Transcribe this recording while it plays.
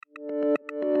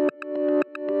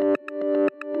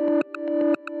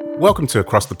Welcome to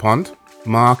Across the Pond,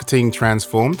 Marketing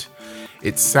Transformed.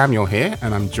 It's Samuel here,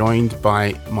 and I'm joined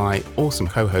by my awesome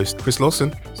co-host, Chris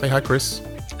Lawson. Say hi, Chris.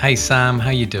 Hey, Sam.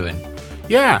 How you doing?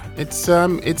 Yeah, it's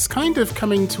kind of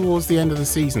coming towards the end of the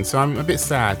season, so I'm a bit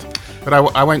sad. But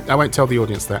I won't tell the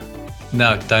audience that.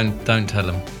 No, don't tell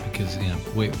them, because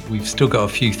we've still got a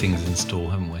few things in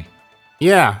store, haven't we?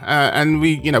 Yeah, and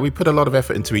we put a lot of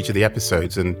effort into each of the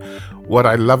episodes, and what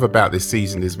I love about this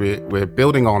season is we're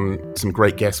building on some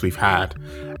great guests we've had,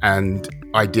 and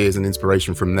ideas and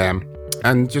inspiration from them,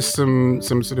 and just some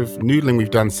sort of noodling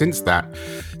we've done since that.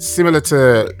 Similar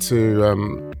to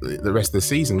the rest of the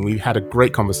season, we had a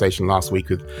great conversation last week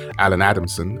with Alan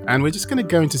Adamson, and we're just going to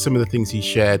go into some of the things he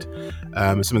shared,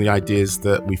 some of the ideas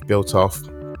that we've built off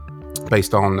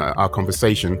based on our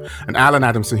conversation. And Alan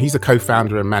Adamson, he's a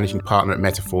co-founder and managing partner at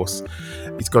Metaforce.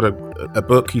 He's got a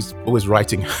book. He's always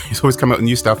writing. He's always coming up with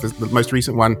new stuff. The most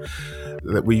recent one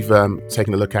that we've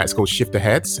taken a look at is called Shift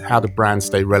Aheads: How do brands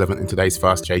stay relevant in today's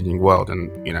fast-changing world?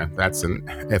 And that's an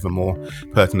ever more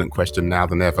pertinent question now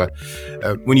than ever.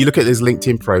 When you look at his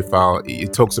LinkedIn profile,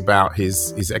 it talks about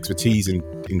his expertise in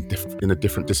the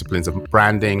different disciplines of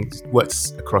branding.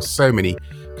 Works across so many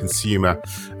consumer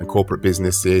and corporate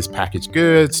businesses, packaged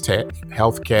goods, tech,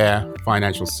 healthcare,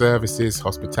 financial services,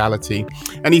 hospitality.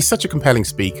 And he's such a compelling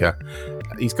speaker.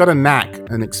 He's got a knack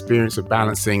and experience of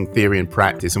balancing theory and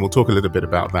practice, and we'll talk a little bit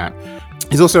about that.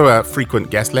 He's also a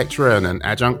frequent guest lecturer and an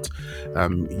adjunct.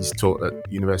 He's taught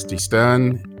at University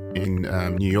Stern in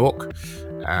New York.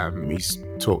 He's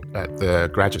taught at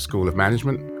the Graduate School of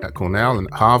Management at Cornell and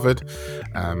Harvard,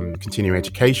 continuing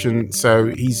education. So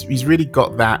he's really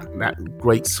got that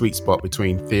great sweet spot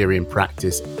between theory and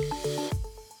practice.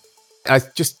 I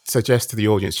just suggest to the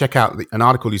audience, check out an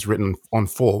article he's written on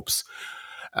Forbes,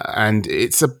 and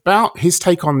it's about his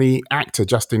take on the actor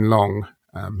Justin Long,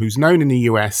 who's known in the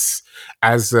US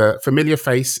as a familiar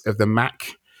face of the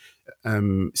Mac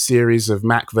series of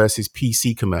Mac versus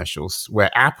PC commercials, where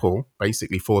Apple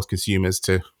basically forced consumers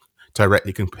to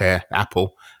directly compare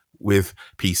Apple with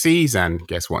PCs, and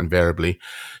guess what, invariably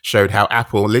showed how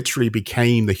Apple literally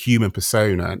became the human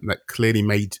persona that clearly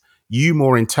made you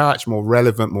more in touch, more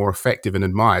relevant, more effective and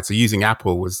admired. So using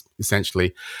Apple was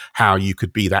essentially how you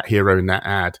could be that hero in that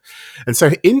ad. And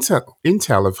so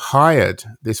Intel have hired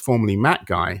this formerly Mac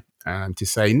guy to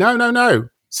say, no,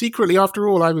 secretly, after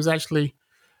all, I was actually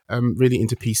really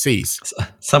into PCs.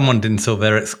 Someone didn't sort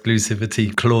their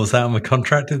exclusivity clause out of the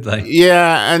contract, did they?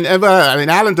 Yeah, and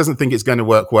Alan doesn't think it's going to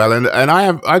work well, and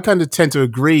I kind of tend to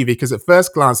agree, because at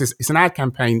first glance it's an ad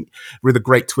campaign with a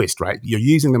great twist, right? You're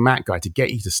using the Mac guy to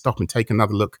get you to stop and take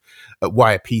another look at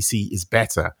why a PC is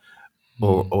better,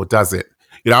 or does it?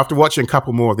 After watching a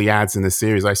couple more of the ads in the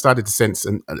series, I started to sense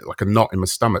like a knot in my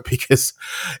stomach, because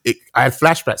I had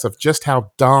flashbacks of just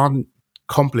how darn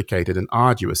complicated and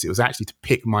arduous it was actually to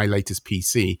pick my latest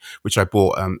PC, which I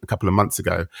bought a couple of months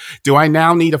ago. Do I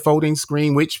now need a folding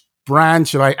screen? Which brand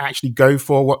should I actually go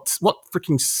for? What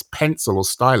freaking pencil or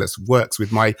stylus works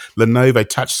with my Lenovo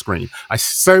touchscreen?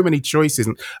 So many choices,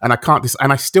 and I can't.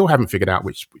 And I still haven't figured out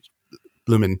which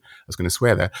blooming, I was going to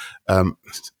swear there,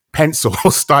 pencil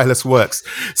or stylus works.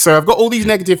 So I've got all these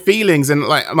negative feelings, and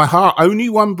like my heart, only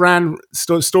one brand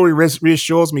story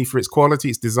reassures me for its quality,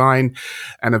 its design,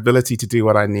 and ability to do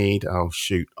what I need. Oh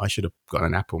shoot, I should have got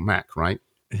an Apple Mac, right?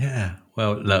 Yeah.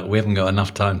 Well, look, we haven't got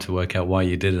enough time to work out why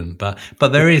you didn't, but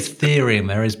there is theory and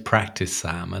there is practice,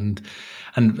 Sam, and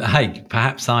hey,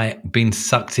 perhaps I've been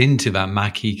sucked into that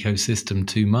Mac ecosystem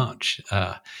too much.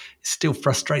 It still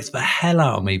frustrates the hell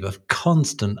out of me, the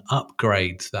constant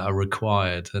upgrades that are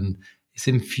required, and it's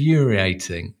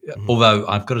infuriating. Although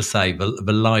I've got to say, the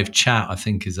live chat, I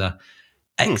think, is a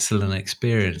excellent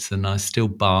experience, and I still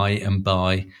buy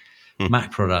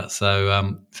Mac products.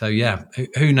 So yeah,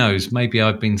 who knows? Maybe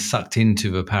I've been sucked into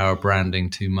the power of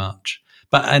branding too much.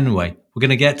 But anyway, we're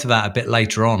going to get to that a bit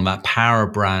later on, that power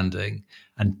of branding,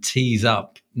 and tease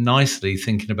up nicely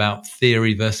thinking about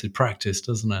theory versus practice,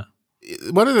 doesn't it?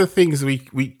 One of the things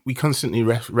we constantly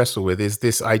wrestle with is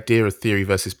this idea of theory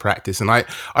versus practice. And I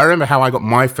remember how I got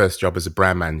my first job as a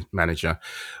brand manager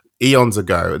eons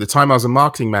ago. At the time, I was a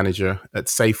marketing manager at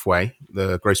Safeway,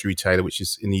 the grocery retailer, which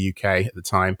is in the UK at the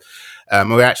time.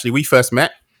 We first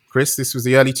met, Chris. This was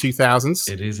the early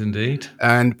 2000s. It is indeed.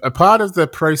 And a part of the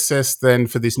process then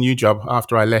for this new job,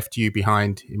 after I left you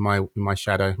behind in my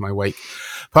shadow, my wake,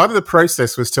 part of the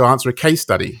process was to answer a case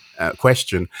study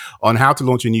question on how to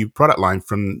launch a new product line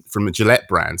from a Gillette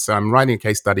brand. So I'm writing a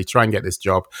case study, try and get this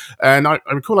job. And I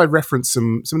recall I referenced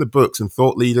some of the books and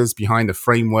thought leaders behind the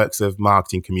frameworks of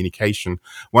marketing communication.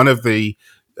 One of the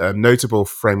notable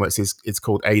frameworks is it's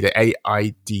called AIDA,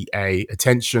 AIDA,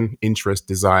 attention, interest,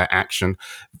 desire, action.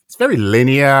 It's very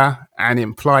linear and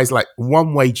implies like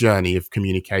one-way journey of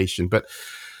communication. But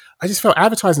I just felt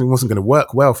advertising wasn't going to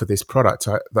work well for this product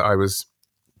that I was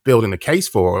building a case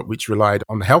for, which relied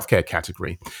on the healthcare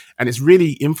category. And it's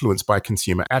really influenced by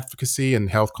consumer advocacy and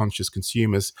health conscious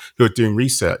consumers who are doing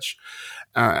research.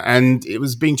 And it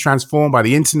was being transformed by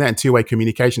the internet and two-way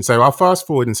communication. So I'll fast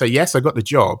forward and say, yes, I got the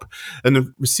job,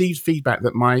 and received feedback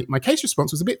that my case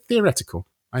response was a bit theoretical.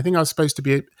 I think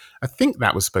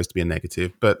that was supposed to be a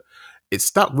negative, but it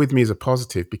stuck with me as a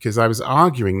positive because I was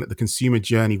arguing that the consumer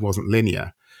journey wasn't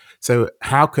linear. So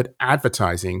how could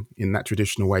advertising in that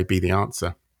traditional way be the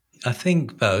answer? I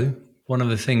think, though, one of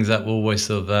the things that will always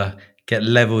sort of get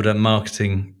leveled at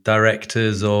marketing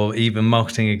directors or even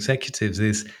marketing executives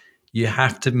is you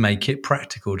have to make it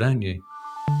practical, don't you?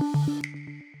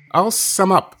 I'll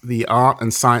sum up the art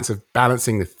and science of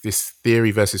balancing this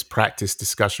theory versus practice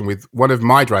discussion with one of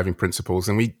my driving principles.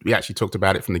 And we actually talked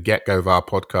about it from the get-go of our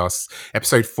podcasts.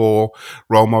 Episode 4,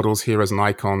 Role Models, Heroes and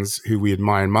Icons Who We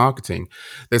Admire in Marketing.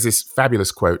 There's this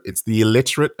fabulous quote. It's the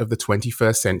illiterate of the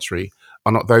 21st century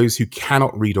are not those who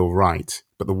cannot read or write,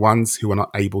 but the ones who are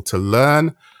not able to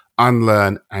learn,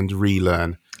 unlearn, and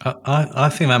relearn. I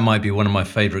think that might be one of my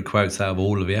favorite quotes out of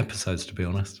all of the episodes, to be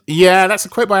honest. Yeah, that's a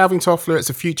quote by Alvin Toffler. It's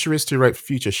a futurist who wrote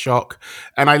Future Shock.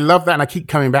 And I love that. And I keep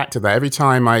coming back to that. Every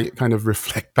time I kind of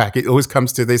reflect back, it always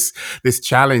comes to this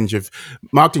challenge of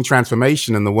marketing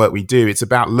transformation and the work we do. It's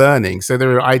about learning. So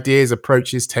there are ideas,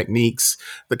 approaches, techniques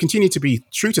that continue to be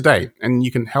true today. And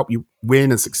you can help you win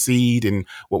and succeed in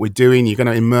what we're doing. You're going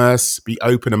to immerse, be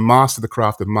open, and master the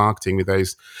craft of marketing with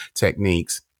those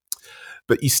techniques.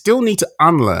 But you still need to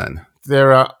unlearn.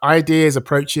 There are ideas,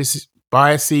 approaches,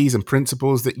 biases, and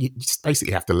principles that you just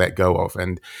basically have to let go of.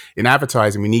 And in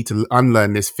advertising, we need to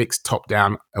unlearn this fixed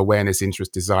top-down awareness,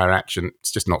 interest, desire, action.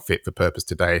 It's just not fit for purpose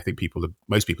today. I think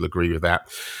most people agree with that.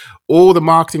 Or the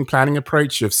marketing planning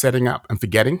approach of setting up and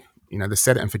forgetting. The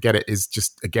set it and forget it is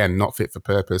just, again, not fit for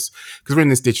purpose because we're in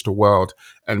this digital world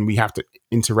and we have to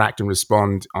interact and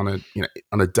respond on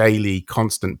a daily,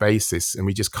 constant basis. And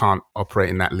we just can't operate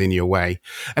in that linear way.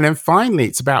 And then finally,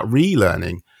 it's about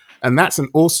relearning. And that's an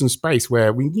awesome space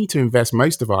where we need to invest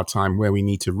most of our time, where we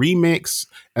need to remix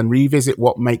and revisit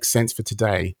what makes sense for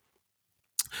today.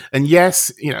 And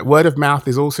yes, word of mouth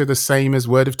is also the same as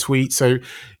word of tweet. So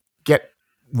get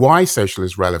why social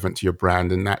is relevant to your brand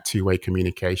and that two-way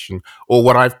communication, or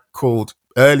what I've called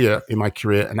earlier in my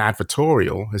career, an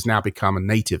advertorial has now become a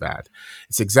native ad.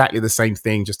 It's exactly the same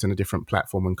thing, just in a different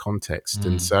platform and context.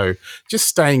 And so just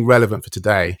staying relevant for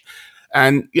today.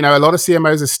 And, a lot of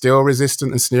CMOs are still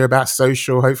resistant and sneer about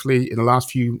social. Hopefully in the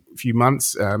last few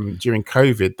months during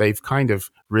COVID, they've kind of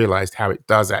realized how it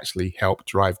does actually help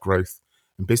drive growth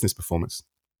and business performance.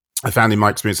 I found in my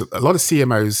experience that a lot of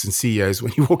CMOs and CEOs,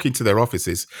 when you walk into their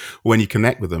offices, or when you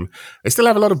connect with them, they still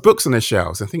have a lot of books on their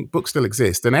shelves. I think books still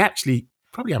exist, and they actually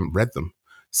probably haven't read them.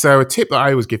 So a tip that I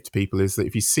always give to people is that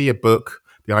if you see a book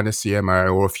behind a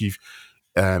CMO, or if you've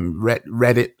read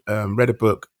a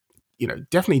book,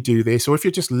 definitely do this. Or if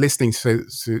you're just listening to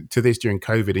this during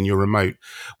COVID and you're remote,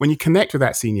 when you connect with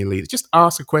that senior leader, just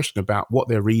ask a question about what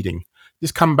they're reading.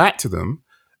 Just come back to them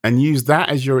and use that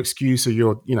as your excuse or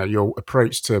your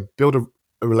approach to build a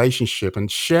relationship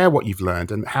and share what you've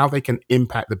learned and how they can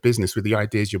impact the business with the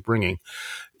ideas you're bringing.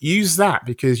 Use that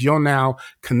because you're now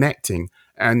connecting.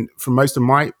 And from most of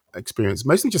my experience,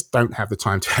 most of them just don't have the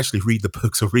time to actually read the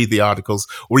books or read the articles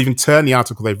or even turn the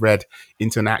article they've read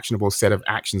into an actionable set of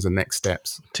actions and next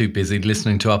steps. Too busy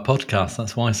listening to our podcast.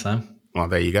 That's why, Sam. Well,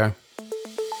 there you go.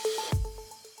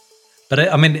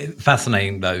 But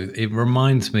fascinating though. It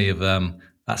reminds me of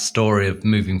that story of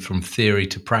moving from theory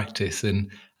to practice.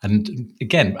 And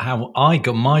again, how I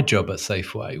got my job at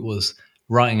Safeway was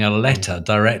writing a letter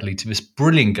directly to this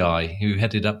brilliant guy who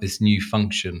headed up this new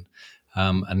function.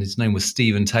 And his name was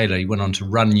Stephen Taylor. He went on to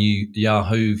run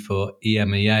Yahoo for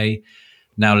EMEA,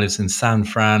 now lives in San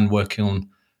Fran, working on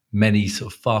many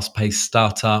sort of fast-paced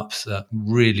startups,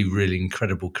 really, really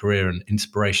incredible career and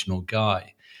inspirational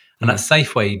guy. And at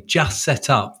Safeway, he just set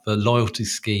up the loyalty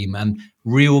scheme and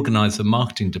reorganized the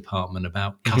marketing department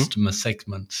about customer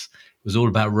segments. It was all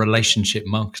about relationship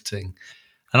marketing.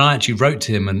 And I actually wrote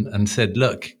to him and said,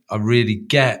 look, I really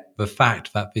get the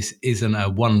fact that this isn't a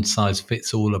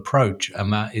one-size-fits-all approach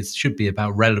and that it should be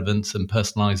about relevance and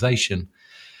personalization,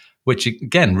 which,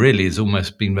 again, really has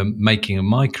almost been the making of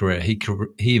my career.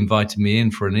 He invited me in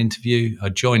for an interview. I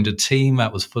joined a team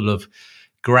that was full of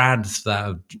grads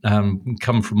that have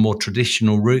come from more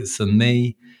traditional routes than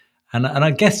me. And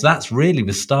I guess that's really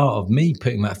the start of me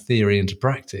putting that theory into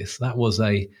practice. That was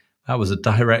a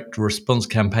direct response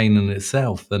campaign in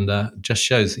itself, and just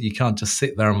shows that you can't just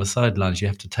sit there on the sidelines. You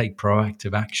have to take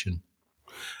proactive action.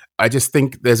 I just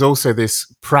think there's also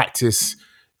this practice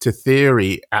to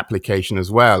theory application as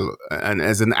well. And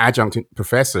as an adjunct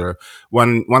professor,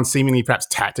 one seemingly perhaps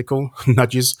tactical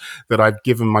nudges that I've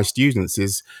given my students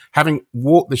is, having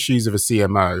walked the shoes of a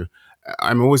CMO,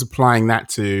 I'm always applying that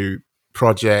to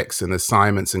projects and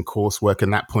assignments and coursework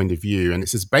and that point of view. And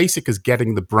it's as basic as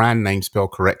getting the brand name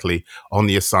spelled correctly on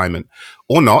the assignment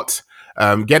or not.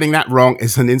 Getting that wrong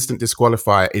is an instant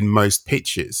disqualifier in most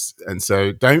pitches. And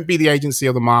so don't be the agency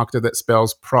or the marketer that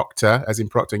spells Procter, as in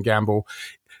Procter & Gamble,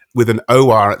 with an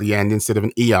OR at the end instead of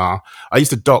an ER. I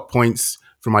used to dock points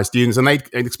for my students, and they'd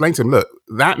explain to them, look,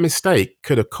 that mistake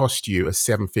could have cost you a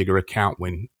 7-figure account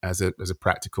win as a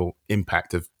practical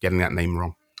impact of getting that name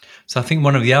wrong. So I think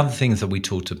one of the other things that we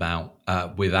talked about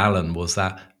with Alan was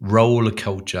that role of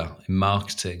culture in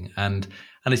marketing, and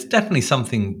it's definitely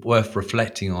something worth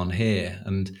reflecting on here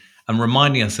and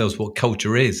reminding ourselves what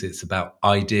culture is. It's about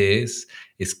ideas,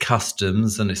 it's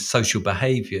customs, and it's social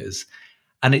behaviors.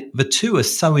 And the two are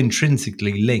so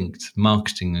intrinsically linked,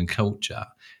 marketing and culture,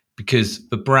 because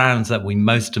the brands that we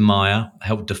most admire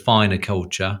help define a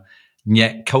culture, and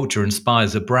yet culture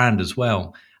inspires a brand as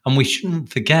well. And we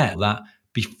shouldn't forget that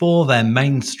before they're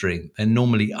mainstream, they're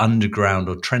normally underground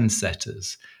or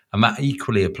trendsetters. And that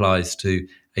equally applies to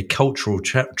a cultural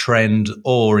trend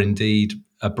or indeed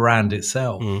a brand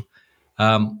itself.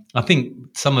 I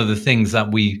think some of the things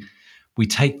that we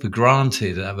take for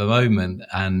granted at the moment,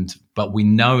 but we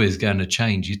know is going to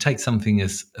change. You take something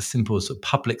as simple as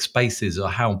public spaces, or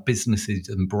how businesses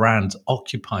and brands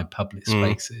occupy public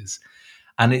spaces,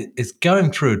 and it's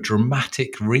going through a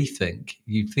dramatic rethink.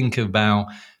 You think about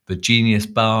the Genius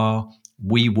Bar,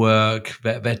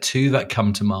 WeWork, they're two that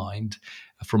come to mind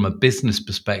from a business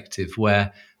perspective,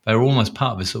 where they're almost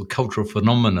part of a sort of cultural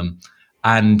phenomenon,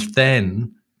 and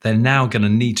then they're now going to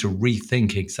need to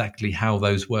rethink exactly how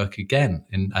those work again,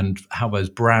 and how those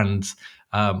brands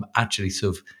actually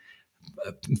sort of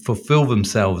fulfill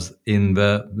themselves in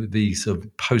the sort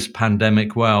of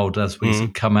post-pandemic world as we sort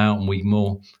of come out and we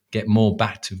get more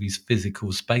back to these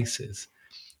physical spaces.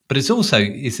 But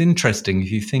it's interesting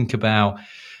if you think about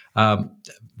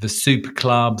the super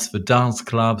clubs, the dance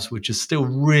clubs, which are still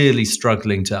really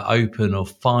struggling to open or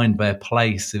find their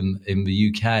place in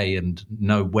the UK and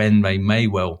know when they may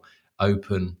well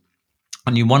open.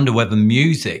 And you wonder whether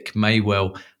music may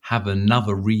well have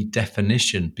another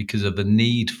redefinition because of the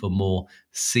need for more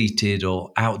seated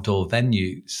or outdoor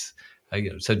venues.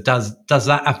 So does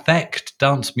that affect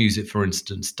dance music, for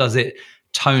instance? Does it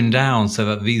tone down so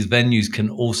that these venues can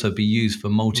also be used for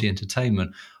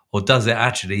multi-entertainment? Or does it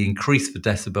actually increase the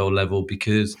decibel level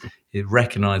because it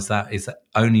recognises that it's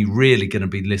only really going to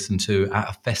be listened to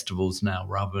at festivals now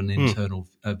rather than internal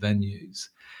venues?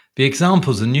 The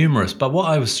examples are numerous, but what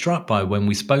I was struck by when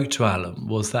we spoke to Alan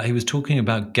was that he was talking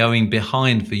about going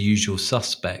behind the usual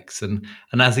suspects. And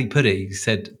as he put it, he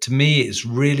said, to me, it's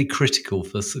really critical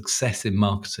for success in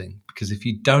marketing, because if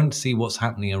you don't see what's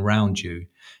happening around you,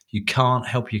 you can't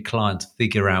help your clients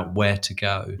figure out where to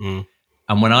go.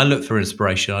 And when I look for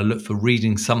inspiration, I look for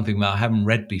reading something that I haven't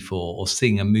read before or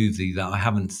seeing a movie that I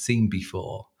haven't seen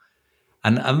before.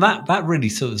 And that really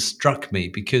sort of struck me,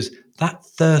 because that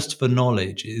thirst for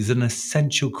knowledge is an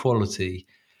essential quality.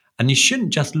 And you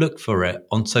shouldn't just look for it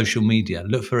on social media.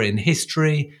 Look for it in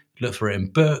history, look for it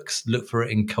in books, look for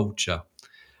it in culture.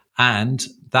 And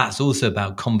that's also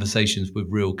about conversations with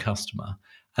real customer.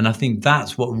 And I think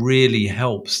that's what really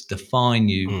helps define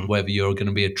you, whether you're going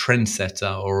to be a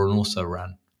trendsetter or an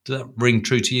also-ran. Does that ring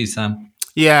true to you, Sam?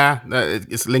 Yeah,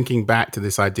 it's linking back to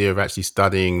this idea of actually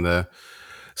studying the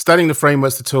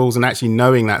frameworks, the tools, and actually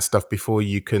knowing that stuff before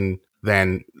you can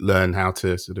then learn how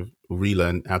to sort of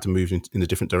relearn how to move in a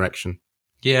different direction.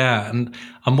 Yeah, and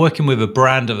I'm working with a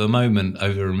brand at the moment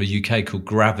over in the UK called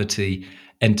Gravity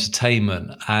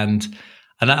Entertainment, and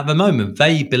at the moment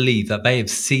they believe that they have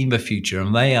seen the future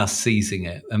and they are seizing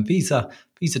it. And these are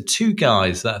two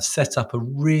guys that have set up a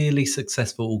really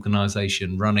successful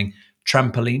organization running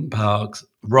trampoline parks,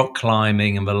 rock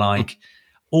climbing, and the like,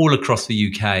 all across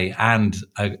the UK and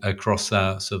across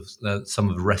some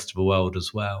of the rest of the world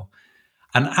as well.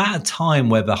 And at a time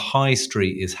where the high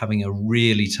street is having a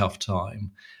really tough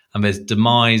time, and there's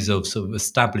demise of sort of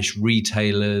established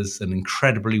retailers and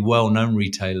incredibly well-known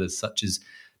retailers such as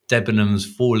Debenhams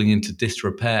falling into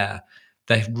disrepair,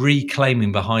 they're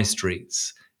reclaiming the high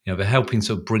streets. They're helping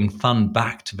sort of bring fun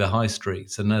back to the high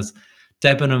streets. And as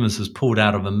Debenhams has pulled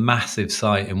out of a massive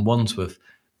site in Wandsworth,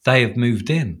 they have moved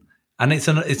in. And it's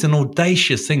an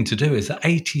audacious thing to do. It's an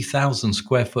 80,000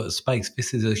 square foot of space.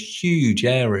 This is a huge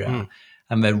area.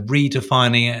 And they're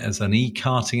redefining it as an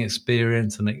e-karting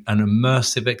experience and an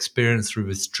immersive experience through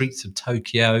the streets of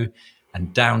Tokyo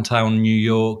and downtown New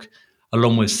York,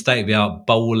 along with state-of-the-art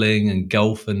bowling and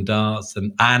golf and darts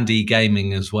and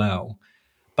e-gaming as well.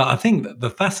 But I think that the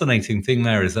fascinating thing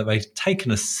there is that they've taken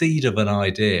a seed of an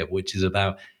idea, which is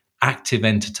about active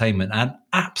entertainment, and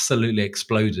absolutely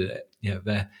exploded it.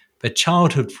 They're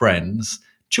childhood friends,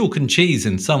 chalk and cheese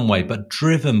in some way, but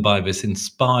driven by this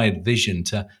inspired vision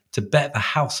to bet the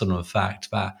house on the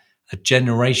fact that a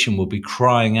generation will be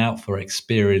crying out for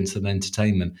experience and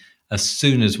entertainment as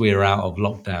soon as we are out of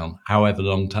lockdown, however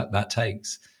long that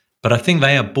takes. But I think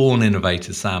they are born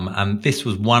innovators, Sam. And this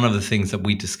was one of the things that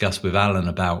we discussed with Alan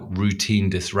about routine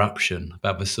disruption,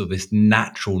 about the sort of this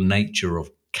natural nature of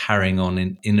carrying on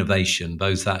in innovation,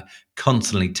 those that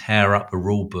constantly tear up a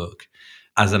rule book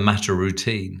as a matter of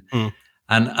routine.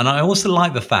 And I also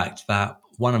like the fact that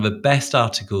one of the best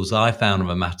articles I found of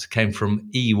a matter came from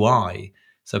EY.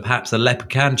 So perhaps Aleppo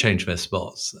can change their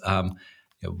spots.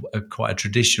 Quite a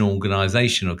traditional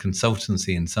organization or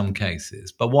consultancy in some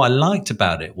cases. But what I liked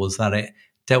about it was that it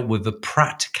dealt with the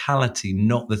practicality,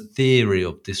 not the theory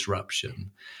of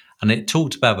disruption. And it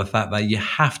talked about the fact that you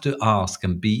have to ask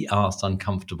and be asked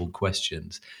uncomfortable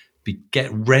questions.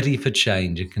 Get ready for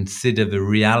change and consider the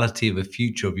reality of the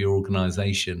future of your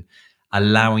organization,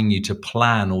 allowing you to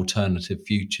plan alternative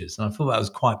futures. And I thought that was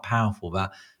quite powerful,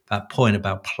 that point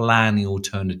about planning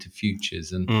alternative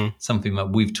futures. And something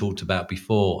that we've talked about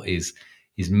before is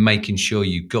making sure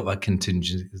you've got that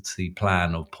contingency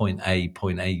plan of point A,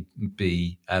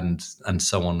 B, and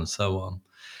so on and so on.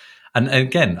 And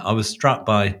again, I was struck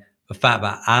by the fact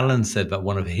that Alan said that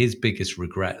one of his biggest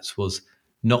regrets was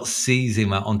not seizing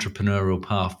that entrepreneurial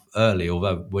path early,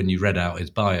 although when you read out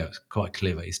his bio, it's quite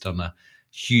clear that he's done a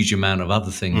huge amount of other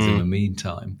things in the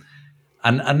meantime.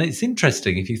 And it's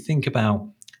interesting if you think about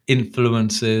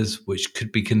influencers, which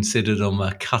could be considered on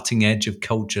the cutting edge of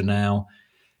culture now.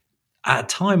 At a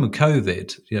time of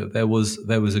COVID, there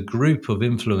was a group of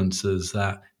influencers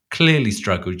that clearly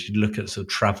struggled. You'd look at sort of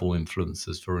travel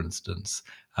influencers, for instance,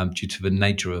 due to the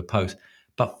nature of the post.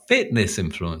 But fitness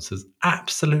influencers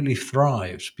absolutely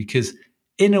thrived because,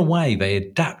 in a way, they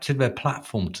adapted their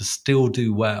platform to still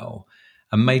do well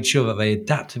and made sure that they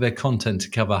adapted their content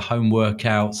to cover home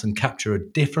workouts and capture a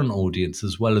different audience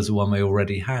as well as the one they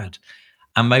already had.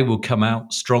 And they will come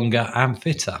out stronger and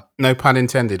fitter. No pun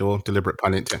intended, or deliberate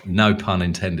pun intended? No pun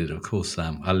intended, of course,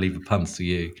 Sam. I'll leave the puns to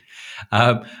you.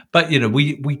 But,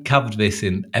 we covered this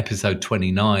in episode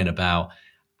 29 about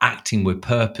acting with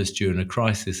purpose during a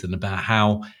crisis and about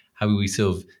how we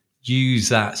sort of use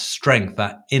that strength,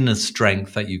 that inner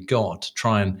strength that you've got to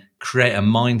try and create a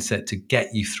mindset to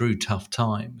get you through tough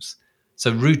times.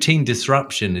 So routine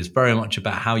disruption is very much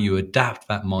about how you adapt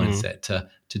that mindset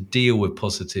to deal with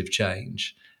positive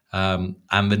change and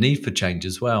the need for change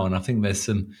as well. And I think there's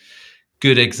some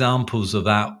good examples of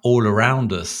that all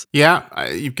around us. Yeah,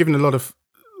 you've given a lot of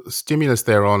stimulus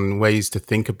there on ways to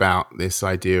think about this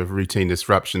idea of routine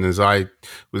disruption. As I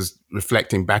was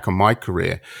reflecting back on my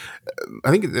career, I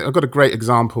think I've got a great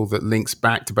example that links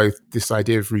back to both this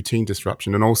idea of routine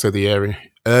disruption and also the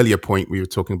earlier point we were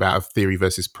talking about of theory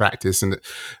versus practice. And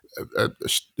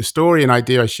the story and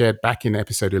idea I shared back in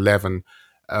episode 11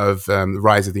 of the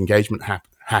rise of the engagement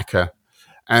hacker.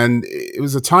 And it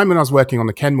was a time when I was working on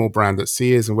the Kenmore brand at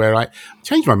Sears and where I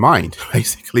changed my mind,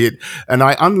 basically. And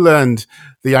I unlearned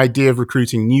the idea of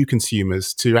recruiting new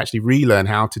consumers to actually relearn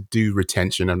how to do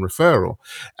retention and referral.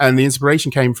 And the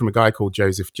inspiration came from a guy called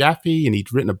Joseph Jaffe, and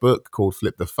he'd written a book called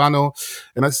Flip the Funnel.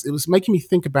 And it was making me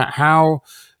think about how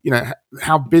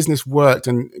business worked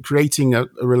and creating a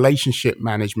relationship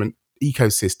management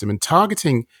ecosystem and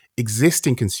targeting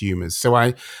existing consumers. So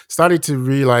I started to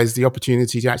realize the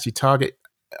opportunity to actually target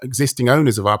existing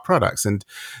owners of our products. And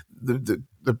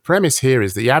the premise here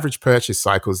is the average purchase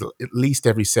cycle is at least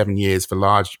every 7 years for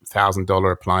large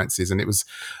 $1,000 appliances. And it was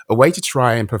a way to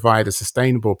try and provide a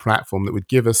sustainable platform that would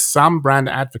give us some brand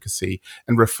advocacy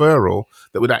and referral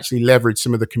that would actually leverage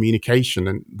some of the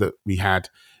communication that we had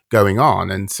going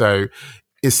on. And so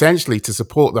essentially to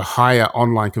support the higher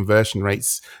online conversion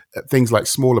rates, things like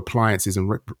small appliances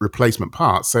and replacement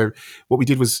parts. So what we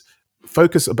did was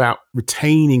focus about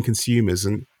retaining consumers,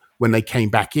 and when they came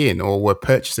back in or were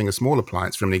purchasing a small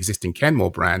appliance from the existing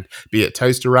Kenmore brand, be it a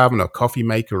toaster oven or coffee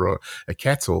maker or a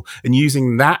kettle, and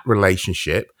using that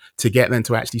relationship to get them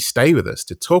to actually stay with us,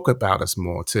 to talk about us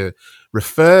more, to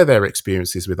refer their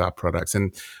experiences with our products.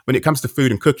 And when it comes to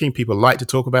food and cooking, people like to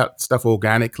talk about stuff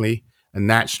organically. and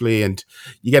naturally. And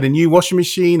you get a new washing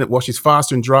machine that washes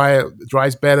faster and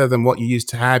dries better than what you used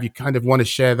to have. You kind of want to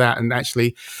share that. And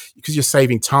actually, because you're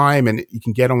saving time and you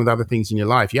can get on with other things in your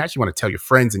life, you actually want to tell your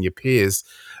friends and your peers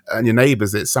and your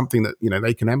neighbors that it's something that,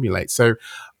 they can emulate. So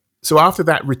after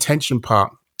that retention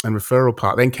part and referral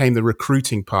part, then came the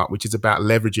recruiting part, which is about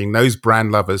leveraging those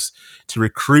brand lovers to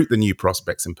recruit the new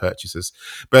prospects and purchasers.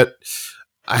 But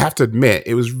I have to admit,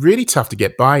 it was really tough to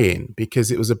get buy-in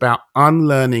because it was about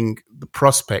unlearning the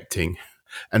prospecting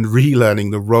and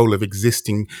relearning the role of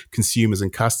existing consumers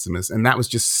and customers. And that was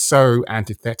just so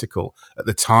antithetical at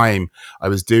the time I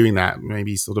was doing that,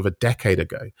 maybe sort of a decade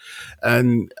ago.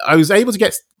 And I was able to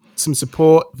get some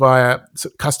support via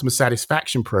customer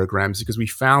satisfaction programs because we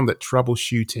found that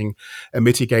troubleshooting and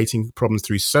mitigating problems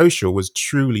through social was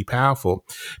truly powerful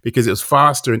because it was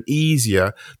faster and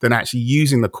easier than actually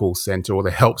using the call center or the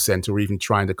help center or even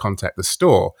trying to contact the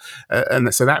store.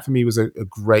 And so that for me was a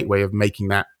great way of making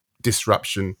that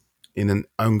disruption in an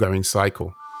ongoing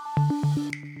cycle.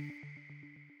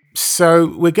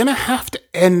 So we're going to have to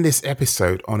end this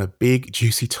episode on a big,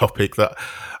 juicy topic that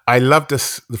I love the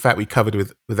fact we covered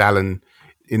with Alan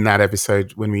in that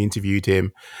episode when we interviewed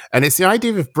him. And it's the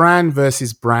idea of brand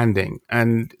versus branding.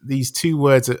 And these two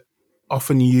words are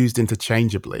often used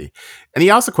interchangeably. And he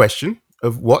asked the question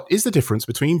of what is the difference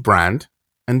between brand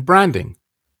and branding?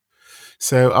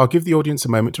 So I'll give the audience a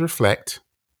moment to reflect.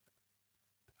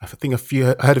 I think I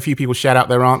heard a few people shout out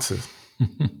their answers.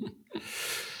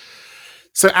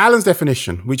 So Alan's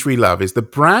definition, which we love, is the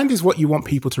brand is what you want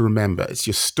people to remember. It's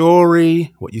your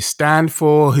story, what you stand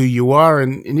for, who you are,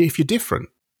 and if you're different.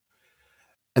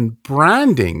 And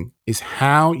branding is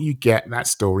how you get that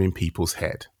story in people's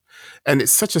head. And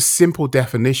it's such a simple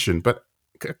definition, but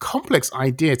a complex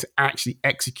idea to actually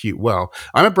execute well.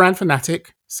 I'm a brand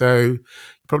fanatic, so you're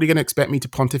probably going to expect me to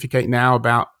pontificate now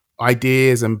about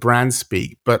ideas and brand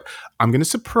speak, but I'm going to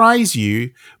surprise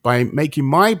you by making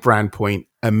my brand point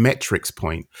a metrics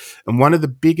point. And one of the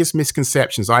biggest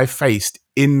misconceptions I've faced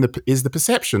is the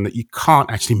perception that you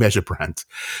can't actually measure brands.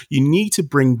 You need to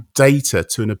bring data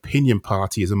to an opinion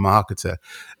party as a marketer.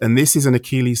 And this is an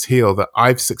Achilles heel that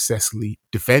I've successfully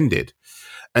defended.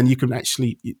 And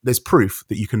there's proof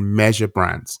that you can measure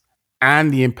brands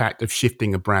and the impact of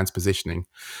shifting a brand's positioning.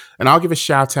 And I'll give a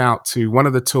shout out to one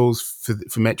of the tools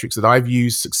for metrics that I've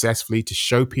used successfully to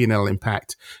show P&L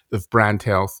impact of brand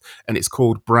health, and it's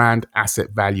called Brand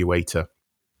Asset Valuator.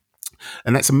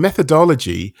 And that's a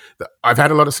methodology that I've had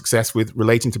a lot of success with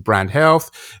relating to brand health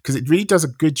because it really does a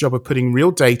good job of putting real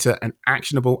data and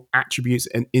actionable attributes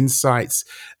and insights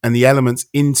and the elements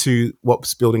into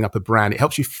what's building up a brand. It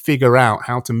helps you figure out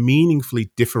how to meaningfully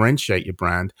differentiate your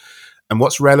brand and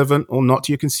what's relevant or not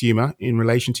to your consumer in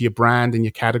relation to your brand and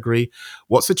your category.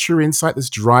 What's the true insight that's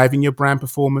driving your brand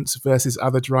performance versus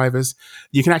other drivers?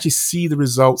 You can actually see the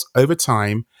results over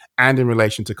time and in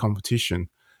relation to competition.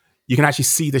 You can actually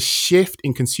see the shift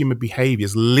in consumer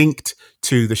behaviors linked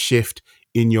to the shift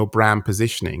in your brand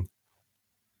positioning.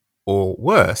 Or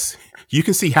worse, you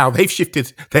can see how they've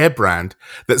shifted their brand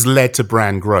that's led to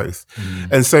brand growth.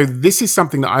 And so this is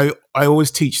something that I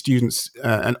always teach students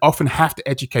and often have to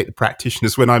educate the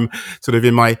practitioners when I'm sort of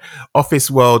in my office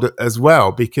world as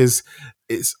well, because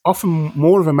it's often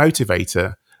more of a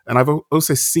motivator. And I've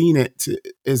also seen it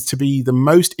as to be the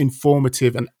most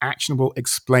informative and actionable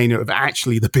explainer of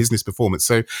actually the business performance.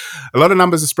 So a lot of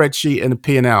numbers, a spreadsheet and a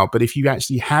P&L, but if you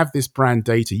actually have this brand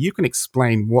data, you can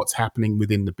explain what's happening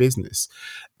within the business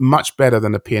much better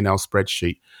than a P&L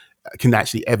spreadsheet can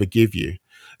actually ever give you.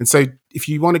 And so if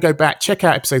you want to go back, check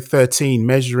out episode 13,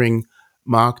 Measuring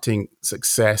Marketing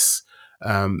Success,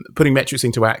 putting metrics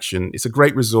into action. It's a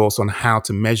great resource on how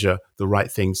to measure the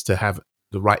right things to have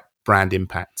the right brand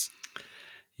impacts.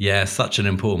 Yeah, such an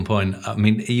important point. I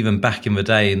mean, even back in the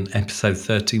day in episode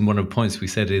 13, one of the points we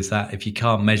said is that if you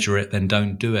can't measure it, then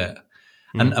don't do it.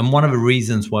 And one of the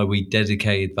reasons why we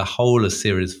dedicated the whole of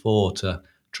Series 4 to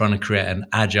trying to create an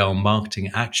agile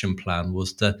marketing action plan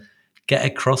was to get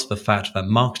across the fact that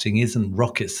marketing isn't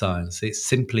rocket science. It's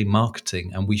simply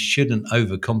marketing, and we shouldn't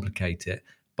overcomplicate it,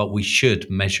 but we should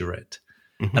measure it.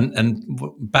 And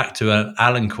back to an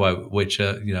Alan quote, which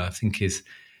I think is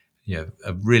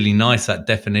a really nice, that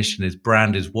definition is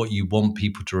brand is what you want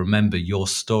people to remember, your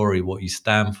story, what you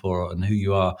stand for and who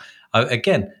you are.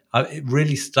 It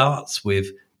really starts with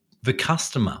the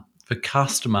customer. The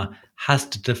customer has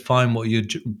to define what your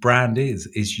brand is.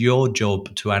 It's your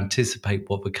job to anticipate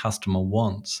what the customer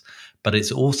wants, but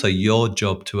it's also your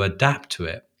job to adapt to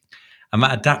it. And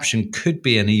that adaptation could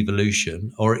be an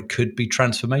evolution or it could be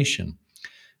transformation.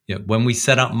 When we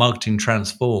set up Marketing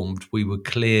Transformed, we were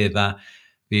clear that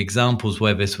the examples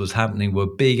where this was happening were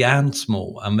big and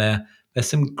small. And there's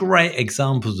some great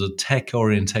examples of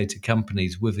tech-orientated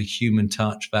companies with a human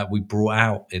touch that we brought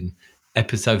out in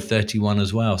episode 31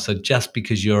 as well. So just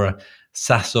because you're a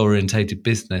SaaS-orientated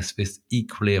business, this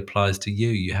equally applies to you.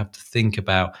 You have to think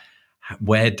about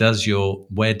where does your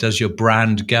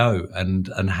brand go,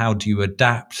 and how do you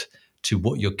adapt to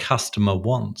what your customer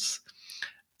wants.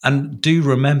 And do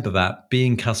remember that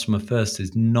being customer first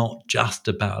is not just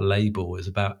about a label, it's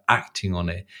about acting on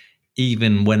it,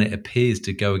 even when it appears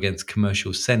to go against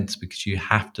commercial sense, because you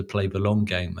have to play the long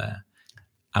game there.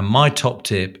 And my top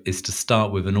tip is to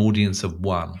start with an audience of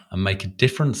one and make a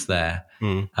difference there.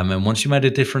 And then once you made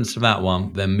a difference to that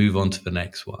one, then move on to the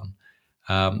next one.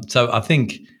 So I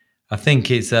think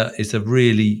it's a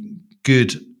really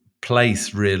good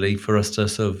place, really, for us to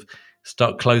sort of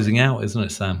start closing out, isn't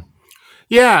it, Sam?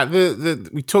 Yeah,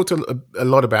 we talked a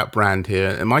lot about brand here,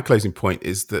 and my closing point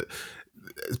is that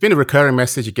it's been a recurring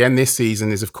message again this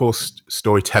season is, of course,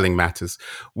 storytelling matters.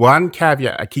 One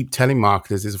caveat I keep telling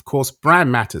marketers is, of course,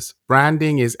 brand matters.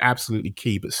 Branding is absolutely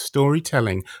key, but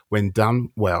storytelling, when done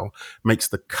well, makes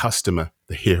the customer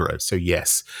the hero. So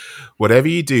yes, whatever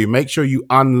you do, make sure you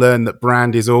unlearn that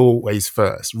brand is always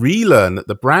first. Relearn that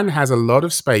the brand has a lot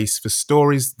of space for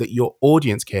stories that your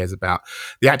audience cares about.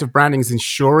 The act of branding is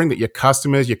ensuring that your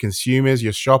customers, your consumers,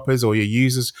 your shoppers, or your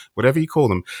users, whatever you call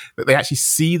them, that they actually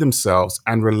see themselves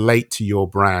and relate to your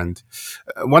brand.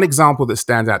 One example that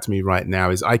stands out to me right now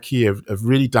is IKEA have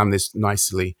really done this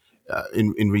nicely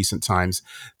in recent times.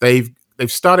 They've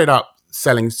started up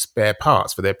selling spare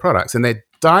parts for their products, and they're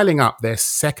dialing up their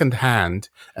second-hand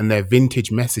and their vintage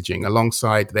messaging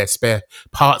alongside their spare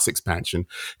parts expansion,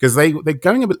 because they're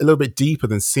going a little bit deeper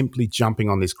than simply jumping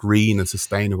on this green and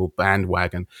sustainable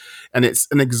bandwagon. And it's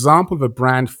an example of a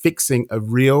brand fixing a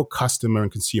real customer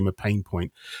and consumer pain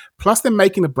point. Plus, they're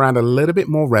making the brand a little bit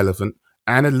more relevant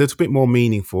and a little bit more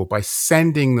meaningful by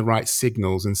sending the right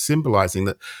signals and symbolizing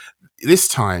that this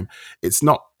time, it's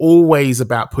not always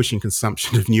about pushing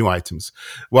consumption of new items,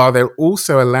 while they're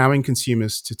also allowing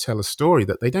consumers to tell a story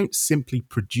that they don't simply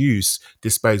produce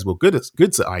disposable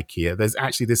goods at IKEA. There's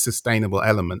actually this sustainable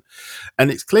element. And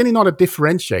it's clearly not a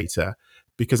differentiator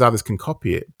because others can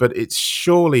copy it, but it's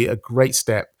surely a great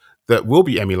step that will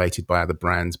be emulated by other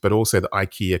brands, but also that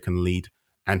IKEA can lead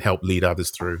and help lead others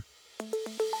through.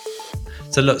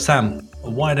 So look, Sam,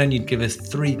 why don't you give us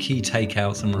 3 key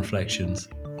takeouts and reflections?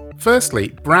 Firstly,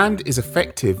 brand is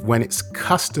effective when it's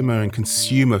customer and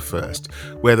consumer first,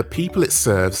 where the people it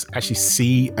serves actually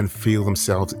see and feel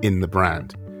themselves in the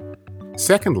brand.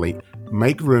 Secondly,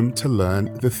 make room to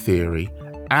learn the theory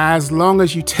as long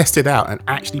as you test it out and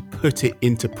actually put it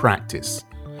into practice.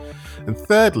 And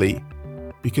thirdly,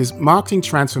 because marketing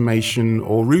transformation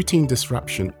or routine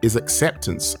disruption is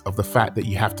acceptance of the fact that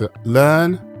you have to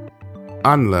learn,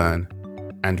 unlearn,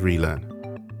 and relearn.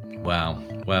 Wow.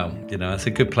 Well, it's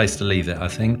a good place to leave it, I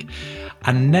think.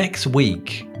 And next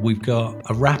week, we've got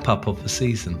a wrap-up of the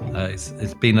season.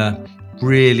 It's been a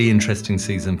really interesting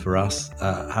season for us,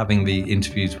 having the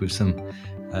interviews with some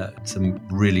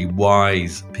really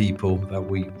wise people that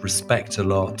we respect a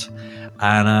lot.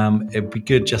 And it'd be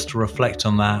good just to reflect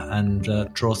on that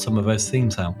and draw some of those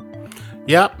themes out.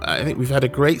 Yeah, I think we've had a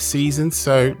great season,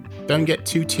 so don't get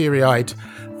too teary-eyed.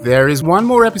 There is one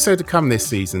more episode to come this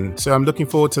season, so I'm looking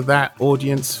forward to that,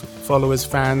 audience, followers,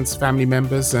 fans, family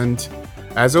members, and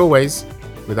as always,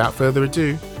 without further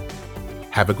ado,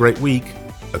 have a great week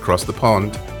across the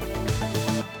pond.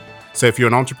 So if you're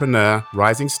an entrepreneur,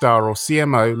 rising star, or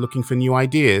CMO looking for new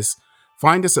ideas,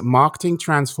 find us at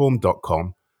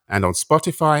marketingtransform.com and on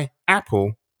Spotify,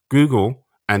 Apple, Google,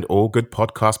 and all good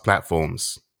podcast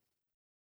platforms.